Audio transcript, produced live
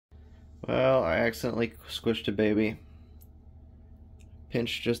Well, I accidentally squished a baby.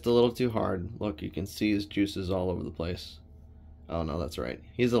 Pinched just a little too hard. Look, you can see his juices all over the place. Oh no, that's right.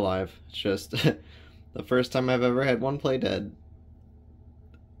 He's alive. It's just the first time I've ever had one play dead.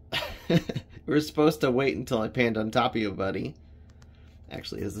 We were supposed to wait until I panned on top of you, buddy.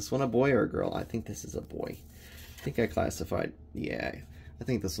 Actually, is this one a boy or a girl? I think this is a boy. I think I classified. Yeah, I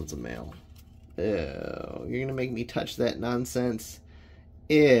think this one's a male. Ew, you're gonna make me touch that nonsense.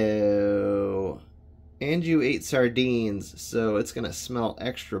 Ew. And you ate sardines, so it's gonna smell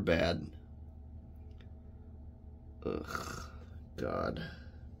extra bad. Ugh, God.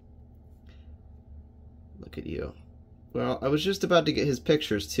 Look at you. Well, I was just about to get his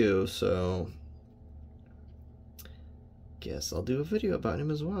pictures too, so guess I'll do a video about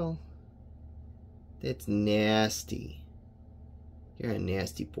him as well. That's nasty. You're a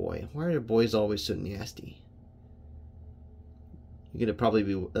nasty boy. Why are boys always so nasty? You're gonna probably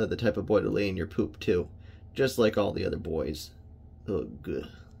be the type of boy to lay in your poop too, just like all the other boys. Ugh.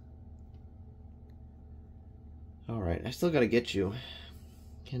 Alright, I still gotta get you.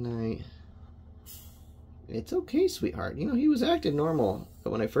 Can I... It's okay, sweetheart. You know, he was acting normal,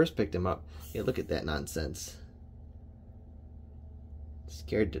 but when I first picked him up, yeah, look at that nonsense.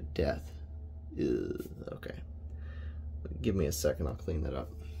 Scared to death. Ugh. Okay. Give me a second, I'll clean that up.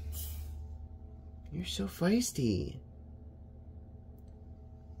 You're so feisty.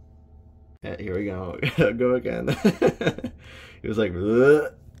 Here we go. Go again. He was like,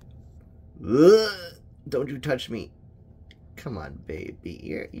 ugh, ugh, don't you touch me. Come on,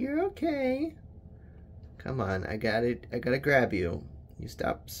 baby. You're okay. Come on, I gotta grab you. You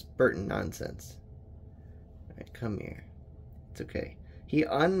stop spurting nonsense. Alright, come here. It's okay.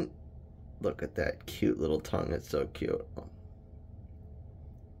 Look at that cute little tongue. It's so cute. Oh.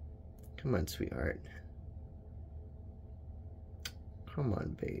 Come on, sweetheart. Come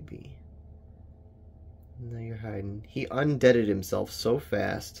on, baby. Now you're hiding. He undeaded himself so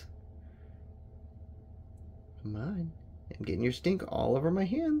fast. Come on. I'm getting your stink all over my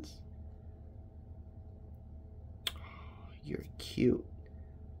hands. Oh, you're cute.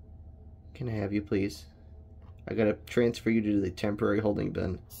 Can I have you, please? I gotta transfer you to the temporary holding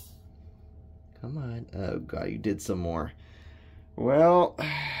bin. Come on. Oh, God, you did some more. Well, I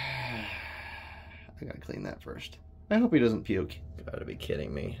gotta clean that first. I hope he doesn't puke. Gotta be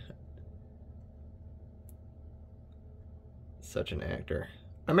kidding me. Such an actor.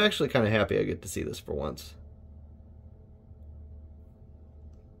 I'm actually kind of happy I get to see this for once.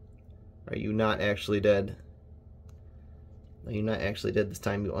 Are you not actually dead? Are you not actually dead this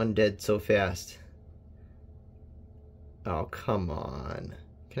time? You undead so fast. Oh, come on.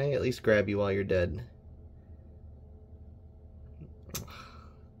 Can I at least grab you while you're dead? I'm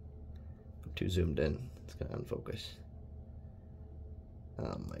too zoomed in. It's gonna unfocus.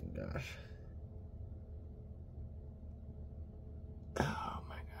 Oh my gosh. Oh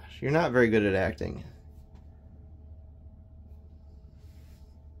my gosh. You're not very good at acting.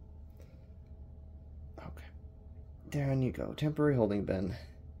 Okay. There you go. Temporary holding bin.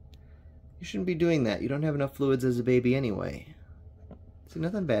 You shouldn't be doing that. You don't have enough fluids as a baby anyway. See,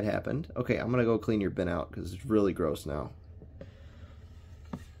 nothing bad happened. Okay, I'm gonna go clean your bin out because it's really gross now.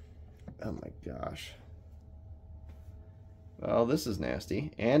 Oh my gosh. Well, this is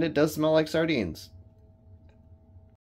nasty. And it does smell like sardines.